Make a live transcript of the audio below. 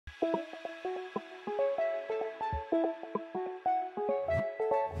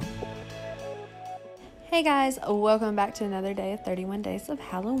Hey guys, welcome back to another day of 31 Days of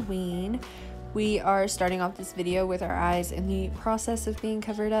Halloween. We are starting off this video with our eyes in the process of being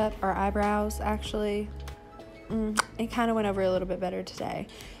covered up, our eyebrows actually. It kind of went over a little bit better today.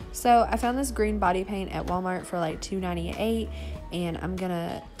 So I found this green body paint at Walmart for like $2.98, and I'm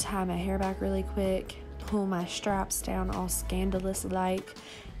gonna tie my hair back really quick, pull my straps down all scandalous like,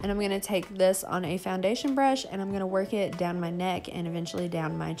 and I'm going to take this on a foundation brush and I'm going to work it down my neck and eventually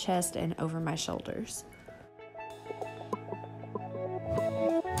down my chest and over my shoulders.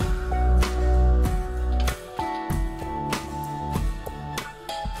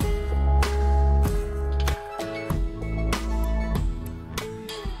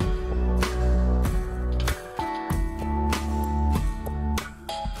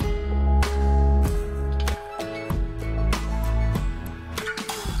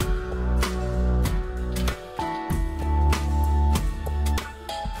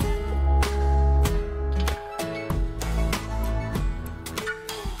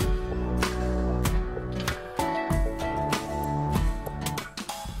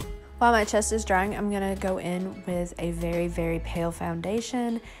 While my chest is drying, I'm going to go in with a very, very pale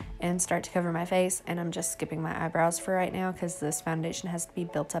foundation and start to cover my face. And I'm just skipping my eyebrows for right now because this foundation has to be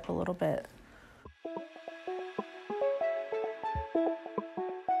built up a little bit.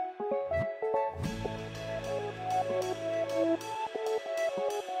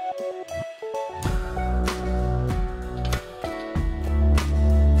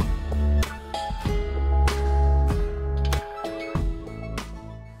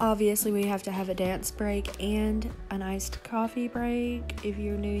 Obviously, we have to have a dance break and an iced coffee break. If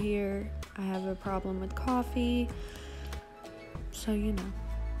you're new here, I have a problem with coffee, so you know.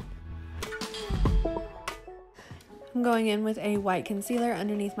 I'm going in with a white concealer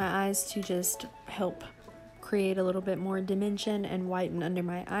underneath my eyes to just help create a little bit more dimension and whiten under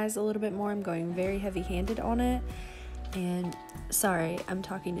my eyes a little bit more. I'm going very heavy-handed on it. And sorry, I'm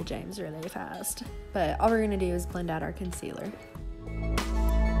talking to James really fast, but all we're gonna do is blend out our concealer.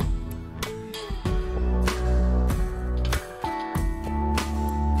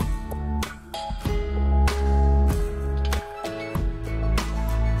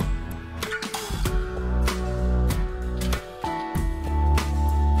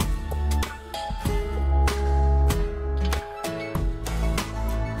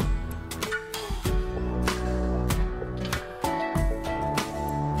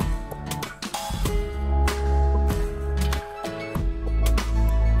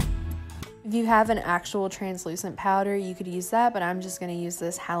 If you have an actual translucent powder, you could use that, but I'm just going to use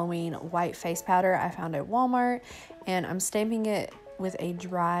this Halloween white face powder I found at Walmart, and I'm stamping it with a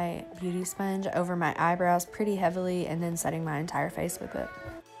dry beauty sponge over my eyebrows pretty heavily and then setting my entire face with it.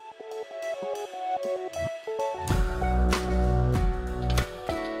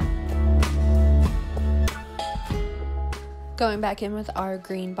 Going back in with our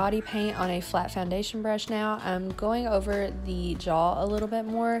green body paint on a flat foundation brush now, I'm going over the jaw a little bit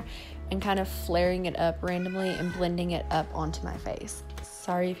more and kind of flaring it up randomly and blending it up onto my face.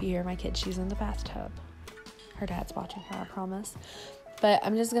 Sorry if you hear my kid, she's in the bathtub. Her dad's watching her, I promise. But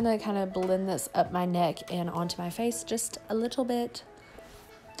I'm just gonna kind of blend this up my neck and onto my face just a little bit.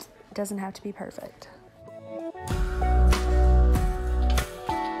 It doesn't have to be perfect.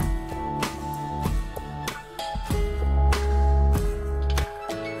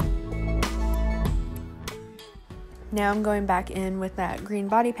 Now I'm going back in with that green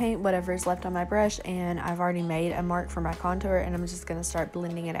body paint, whatever is left on my brush, and I've already made a mark for my contour, and I'm just going to start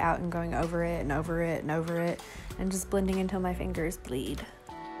blending it out and going over it and over it and over it and just blending until my fingers bleed.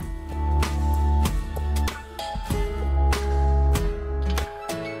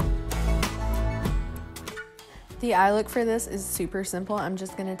 The eye look for this is super simple. I'm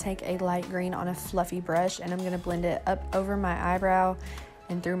just going to take a light green on a fluffy brush and I'm going to blend it up over my eyebrow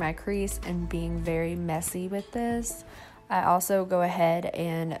and through my crease, and being very messy with this. I also go ahead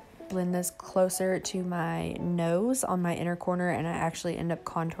and blend this closer to my nose on my inner corner, and I actually end up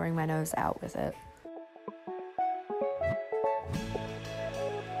contouring my nose out with it.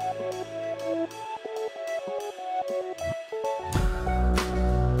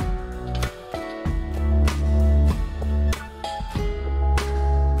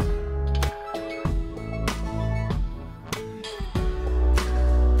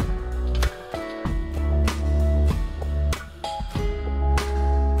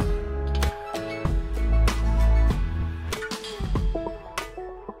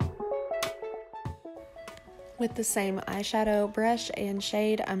 With the same eyeshadow brush and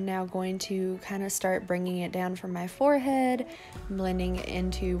shade, I'm now going to kind of start bringing it down from my forehead, blending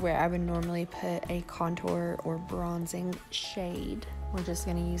into where I would normally put a contour or bronzing shade. We're just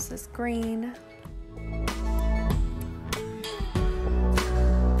going to use this green.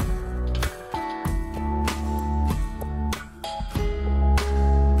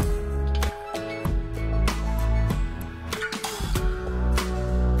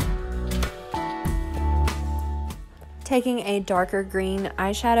 Taking a darker green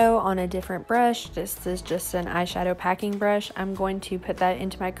eyeshadow on a different brush, this is just an eyeshadow packing brush, I'm going to put that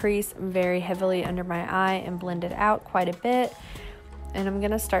into my crease very heavily under my eye and blend it out quite a bit. And I'm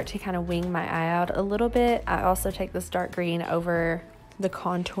going to start to kind of wing my eye out a little bit. I also take this dark green over the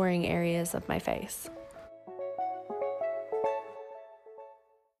contouring areas of my face.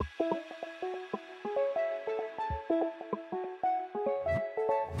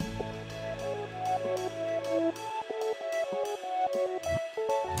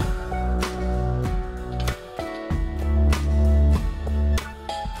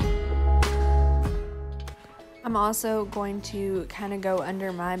 I'm also going to kind of go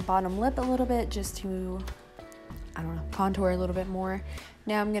under my bottom lip a little bit just to, I don't know, contour a little bit more.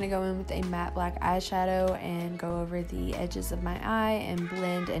 Now I'm going to go in with a matte black eyeshadow and go over the edges of my eye and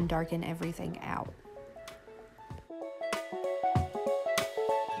blend and darken everything out.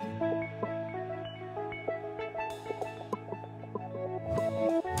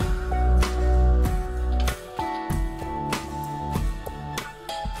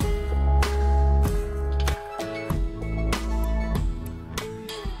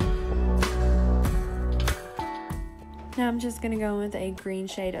 Now I'm just going to go in with a green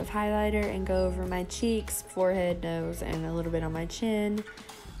shade of highlighter and go over my cheeks, forehead, nose, and a little bit on my chin.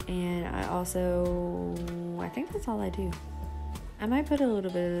 And I think that's all I do. I might put a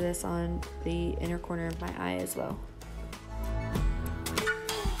little bit of this on the inner corner of my eye as well.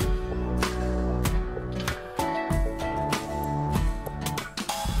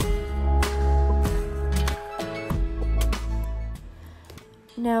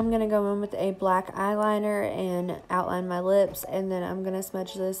 Now I'm going to go in with a black eyeliner and outline my lips, and then I'm going to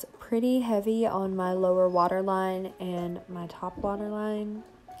smudge this pretty heavy on my lower waterline and my top waterline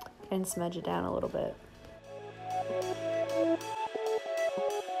and smudge it down a little bit.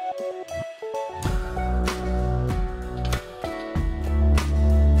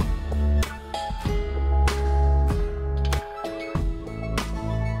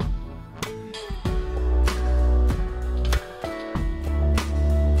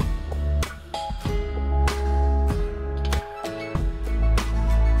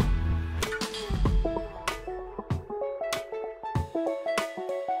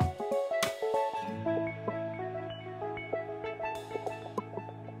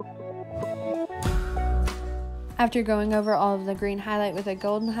 After going over all of the green highlight with a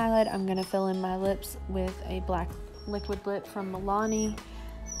golden highlight, I'm going to fill in my lips with a black liquid lip from Milani.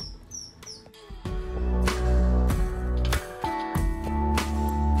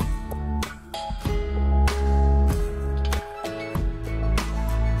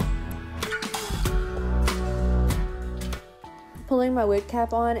 Pulling my wig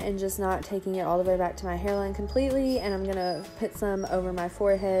cap on and just not taking it all the way back to my hairline completely, and I'm gonna put some over my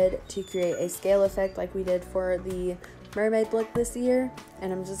forehead to create a scale effect like we did for the mermaid look this year.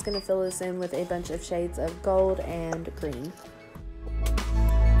 And I'm just gonna fill this in with a bunch of shades of gold and green.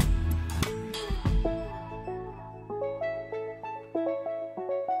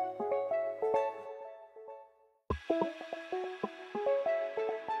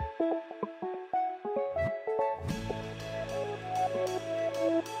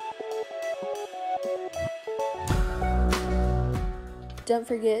 Don't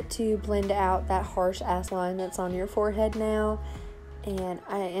forget to blend out that harsh ass line that's on your forehead now. And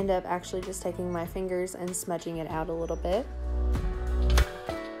I end up actually just taking my fingers and smudging it out a little bit.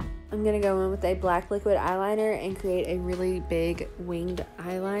 I'm going to go in with a black liquid eyeliner and create a really big winged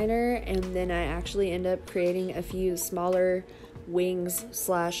eyeliner. And then I actually end up creating a few smaller wings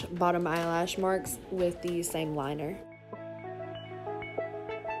slash bottom eyelash marks with the same liner.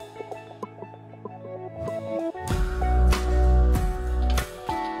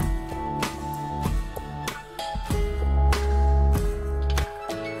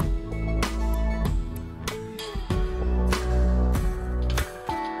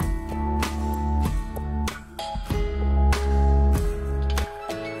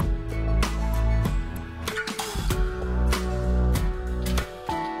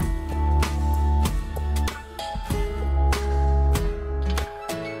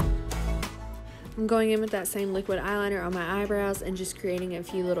 I'm going in with that same liquid eyeliner on my eyebrows and just creating a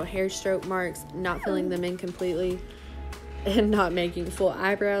few little hair stroke marks, not filling them in completely and not making full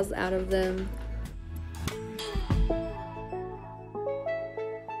eyebrows out of them.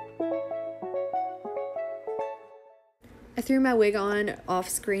 I threw my wig on off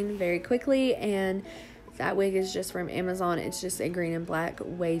screen very quickly, and that wig is just from Amazon. It's just a green and black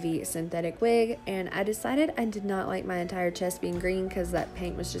wavy synthetic wig, and I decided I did not like my entire chest being green because that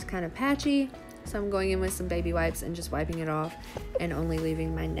paint was just kind of patchy. So I'm going in with some baby wipes and just wiping it off and only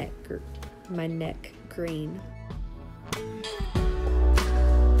leaving my neck green.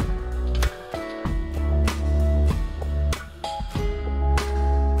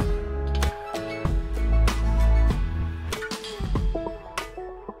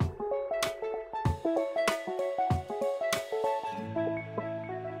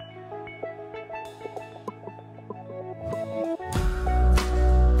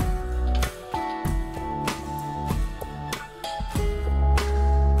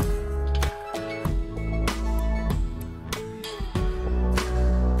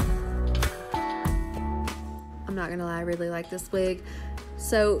 I'm not gonna lie, I really like this wig.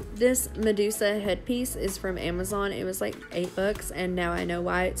 So this Medusa headpiece is from Amazon. It was like $8, and now I know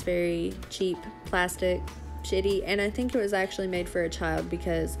why. It's very cheap, plastic, shitty, and I think it was actually made for a child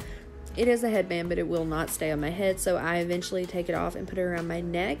because it is a headband, but it will not stay on my head. So I eventually take it off and put it around my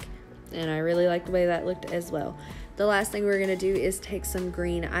neck, and I really like the way that looked as well. The last thing we're gonna do is take some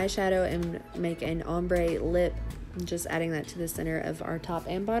green eyeshadow and make an ombre lip, just adding that to the center of our top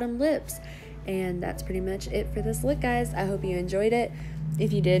and bottom lips. And that's pretty much it for this look, guys. I hope you enjoyed it.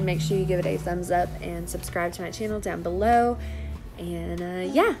 If you did, make sure you give it a thumbs up and subscribe to my channel down below.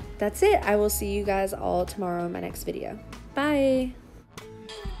 And yeah, that's it. I will see you guys all tomorrow in my next video. Bye.